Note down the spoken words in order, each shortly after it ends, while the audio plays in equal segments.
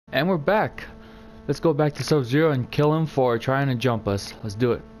And we're back. Let's go back to Sub-Zero and kill him for trying to jump us. Let's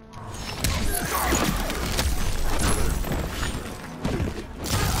do it.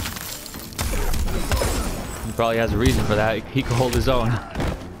 He probably has a reason for that. He can hold his own.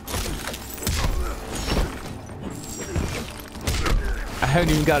 I haven't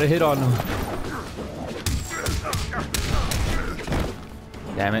even got a hit on him.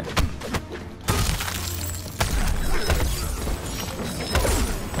 Damn it.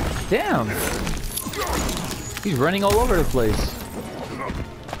 Damn! He's running all over the place.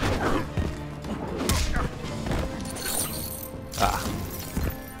 Ah.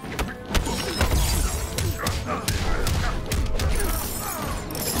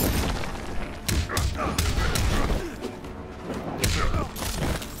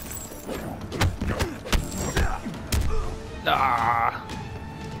 Ah.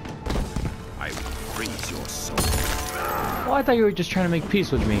 I will freeze your soul. Well, I thought you were just trying to make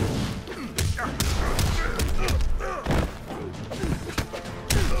peace with me.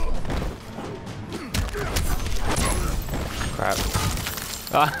 Crap.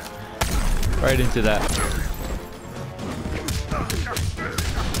 Ah. Right into that.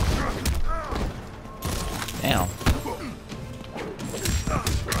 Damn.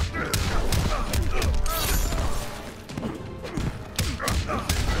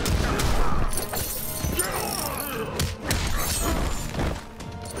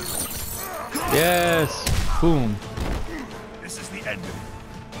 Yes! Boom. This is the end of it.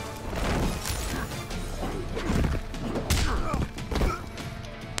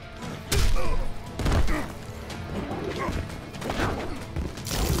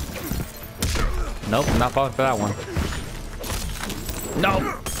 Nope, not falling for that one. No!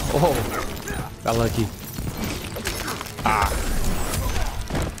 Oh! Got lucky. Ah.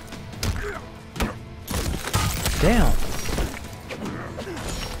 Damn.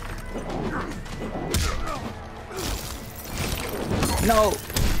 No!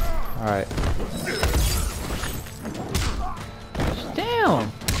 Alright.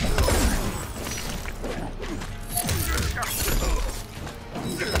 Damn!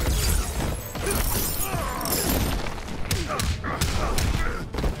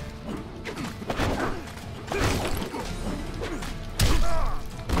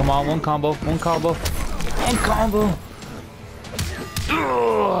 Come on, one combo, one combo, one combo!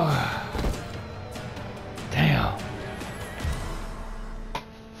 Ugh. Damn.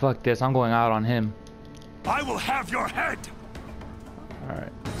 Fuck this, I'm going out on him. I will have your head.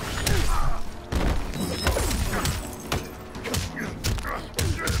 Alright.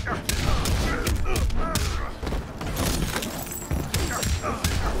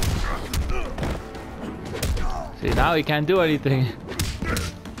 See, now he can't do anything.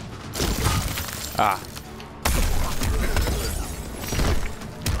 Ah.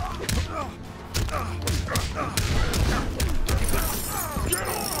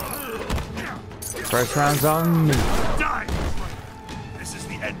 First round's on me. Die! This is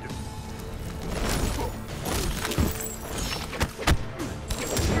the end of it.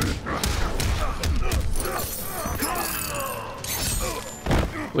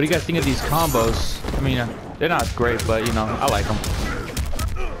 What do you guys think of these combos? I mean, they're not great, but you know, I like them.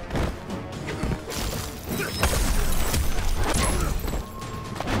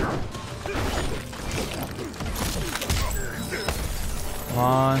 Come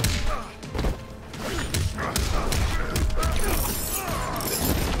on.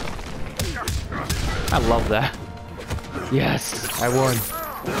 I love that. Yes, I won.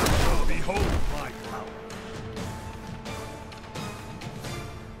 Behold my power.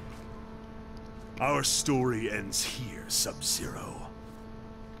 Our story ends here, Sub-Zero.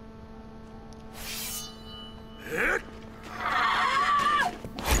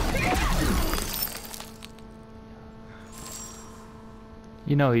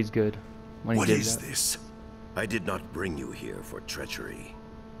 You know he's good when he What did is that. this? I did not bring you here for treachery.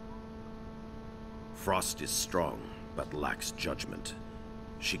 Frost is strong, but lacks judgment.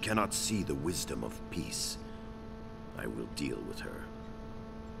 She cannot see the wisdom of peace. I will deal with her.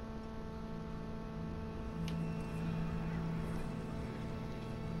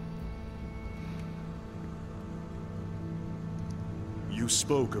 You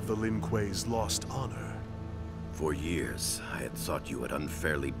spoke of the Lin Kuei's lost honor. For years, I had thought you had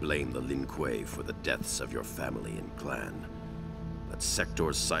unfairly blamed the Lin Kuei for the deaths of your family and clan. But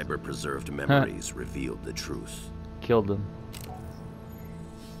Sector's cyber-preserved memories revealed the truth. Killed him.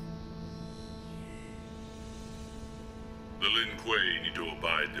 The Lin Kuei need to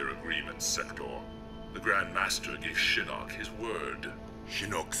abide their agreements, Sector. The Grand Master gave Shinnok his word.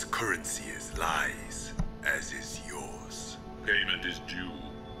 Shinnok's currency is lies, as is yours. Payment is due.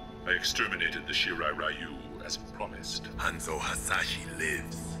 I exterminated the Shirai Ryu as promised. Hanzo Hasashi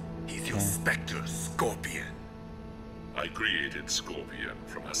lives. He's your specter, Scorpion. I created Scorpion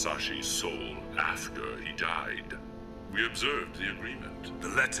from Hasashi's soul after he died. We observed the agreement. The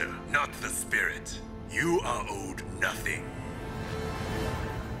letter, not the spirit. You are owed nothing.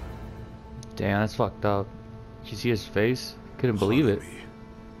 Damn, that's fucked up. Did you see his face? Couldn't believe it.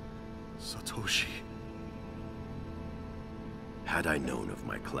 Satoshi. Had I known of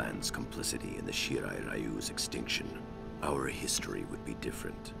my clan's complicity in the Shirai Ryu's extinction, our history would be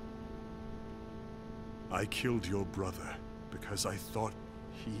different. I killed your brother because I thought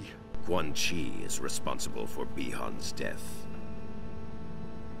he... Quan Chi is responsible for Bihan's death.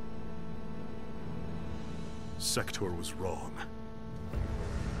 Sector was wrong.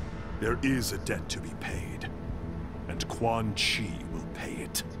 There is a debt to be paid, and Quan Chi will pay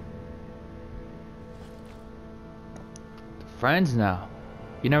it. Friends now.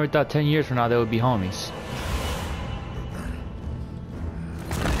 You never thought 10 years from now they would be homies.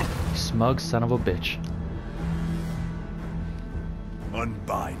 Smug son of a bitch.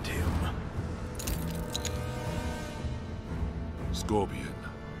 Unbind him. Scorpion.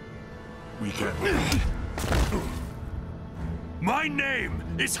 We can... My name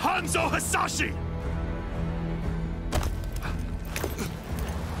is Hanzo Hasashi!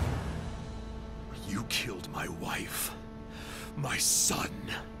 You killed my wife, my son,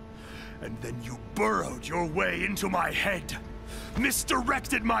 and then you burrowed your way into my head,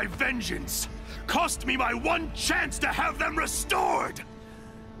 misdirected my vengeance, cost me my one chance to have them restored!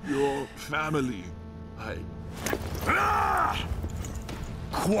 Your family... Ah!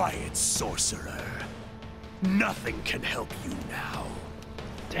 Quiet, sorcerer. Nothing can help you now.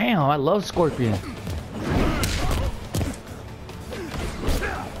 Damn, I love Scorpion.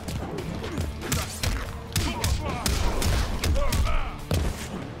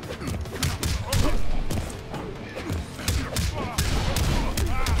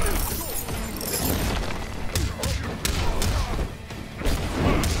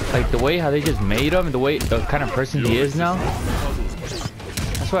 Like the way how they just made him, the way the kind of person he is now.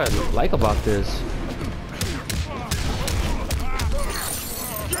 That's what I like about this.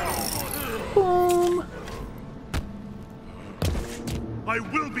 Boom. I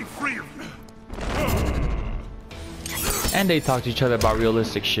will be free of you. And they talk to each other about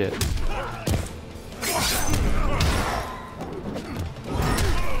realistic shit.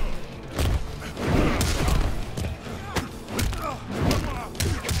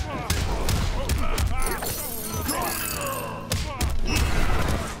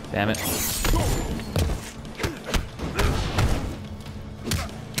 Damn it.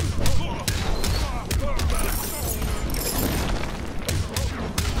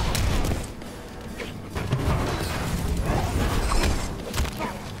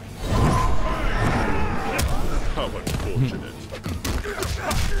 How unfortunate.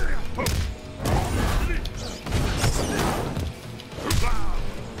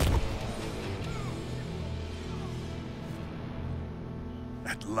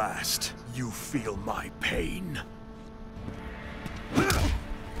 At last, you feel my pain.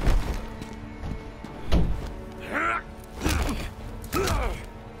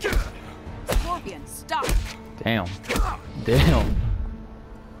 Scorpion, stop! Damn. Damn.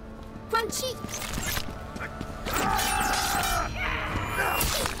 Quan Chi!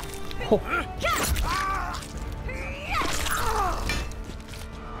 Oh.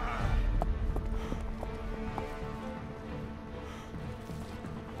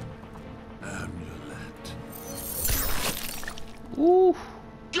 Amulet. Ooh.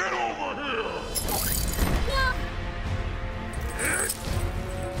 Get over here!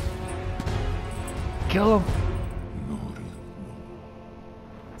 Kill him.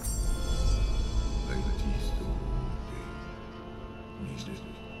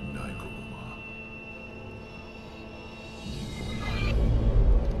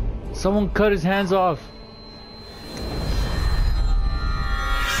 Someone cut his hands off.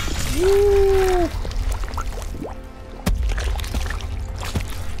 Woo.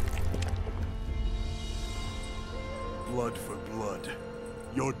 Blood for blood.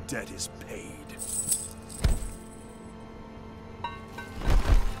 Your debt is paid.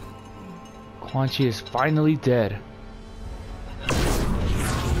 Quan Chi is finally dead.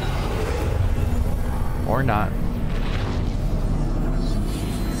 Or not.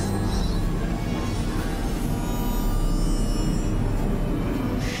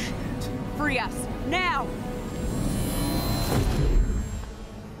 Free us, now!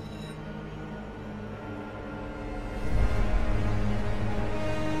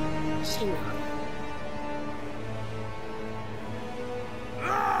 Shinnok.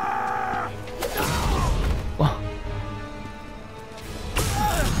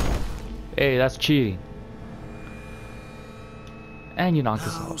 Hey, that's cheating. And you knocked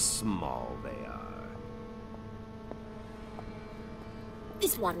us How off. small they are.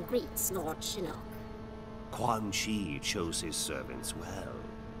 This one greets Lord Shinnok. Quan Chi chose his servants well.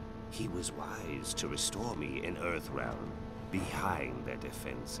 He was wise to restore me in Earthrealm, behind their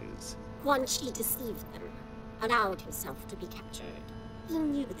defenses. Quan Chi deceived them, allowed himself to be captured. He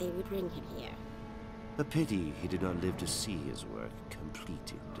knew they would bring him here. A pity he did not live to see his work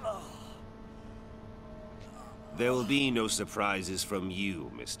completed. There will be no surprises from you,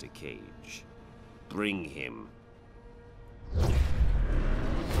 Mr. Cage. Bring him.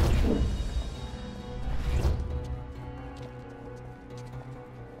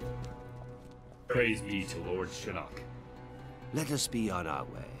 Praise be to Lord Shinnok. Let us be on our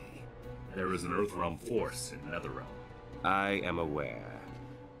way. There is an Earthrealm force in Netherrealm. I am aware.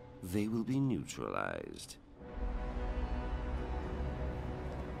 They will be neutralized.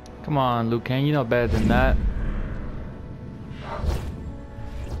 Come on, Liu Kang, you know better than that.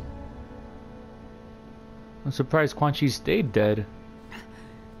 I'm surprised Quan Chi stayed dead.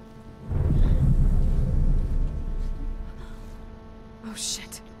 Oh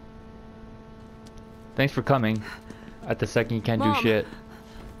shit. Thanks for coming. At the second you can't Mom. do shit.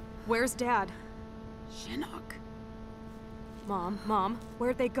 Where's Dad? Shinnok. Mom,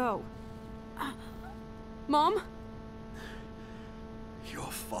 where'd they go? Mom?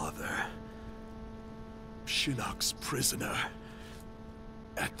 Your father, Shinnok's prisoner,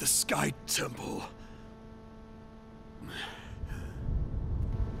 at the Sky Temple.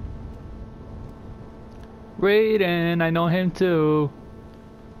 Raiden, I know him too.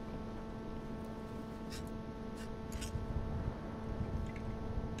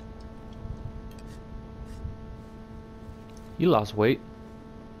 You lost weight.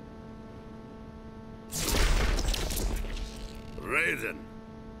 Raiden.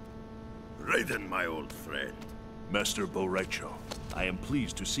 Raiden, my old friend. Master Boraicho, I am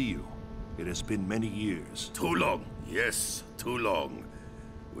pleased to see you. It has been many years. Too long. Yes, too long.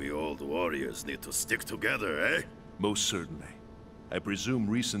 We old warriors need to stick together, eh? Most certainly. I presume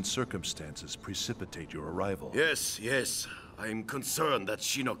recent circumstances precipitate your arrival. Yes, yes. I'm concerned that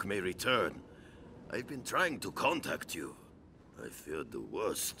Shinnok may return. I've been trying to contact you. I feared the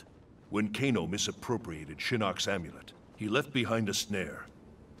worst. When Kano misappropriated Shinnok's amulet, he left behind a snare.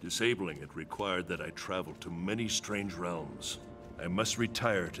 Disabling it required that I travel to many strange realms. I must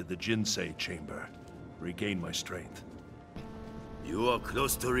retire to the Jinsei chamber, regain my strength. You are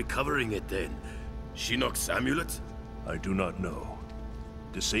close to recovering it then. Shinnok's amulet? I do not know.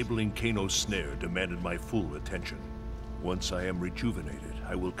 Disabling Kano's snare demanded my full attention. Once I am rejuvenated,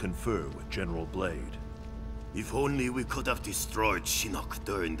 I will confer with General Blade. If only we could have destroyed Shinnok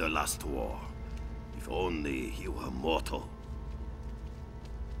during the last war. If only he were mortal.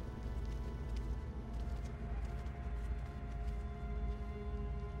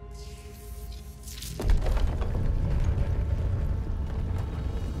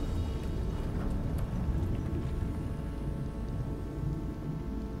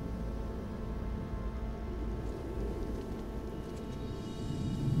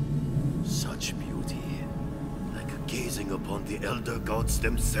 Such beauty, like gazing upon the Elder Gods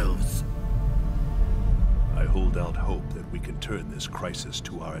themselves. I hold out hope that we can turn this crisis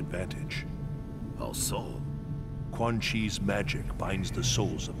to our advantage. How so? Quan Chi's magic binds the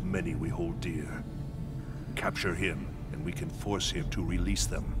souls of many we hold dear. Capture him, and we can force him to release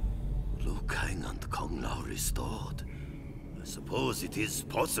them. Liu Kang and Kung Lao restored. I suppose it is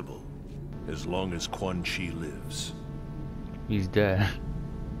possible. As long as Quan Chi lives. He's dead.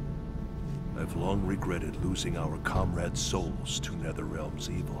 I've long regretted losing our comrades' souls to Netherrealm's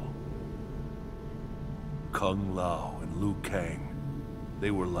evil. Kung Lao and Liu Kang,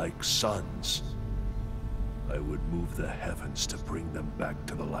 they were like sons. I would move the heavens to bring them back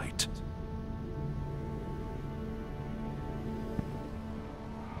to the light.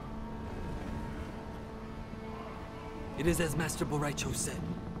 It is as Master Boraicho said.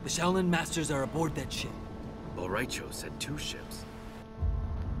 The Shaolin Masters are aboard that ship. Boraicho said 2 ships.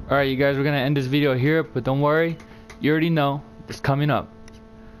 Alright, you guys, we're gonna end this video here, but don't worry, you already know it's coming up.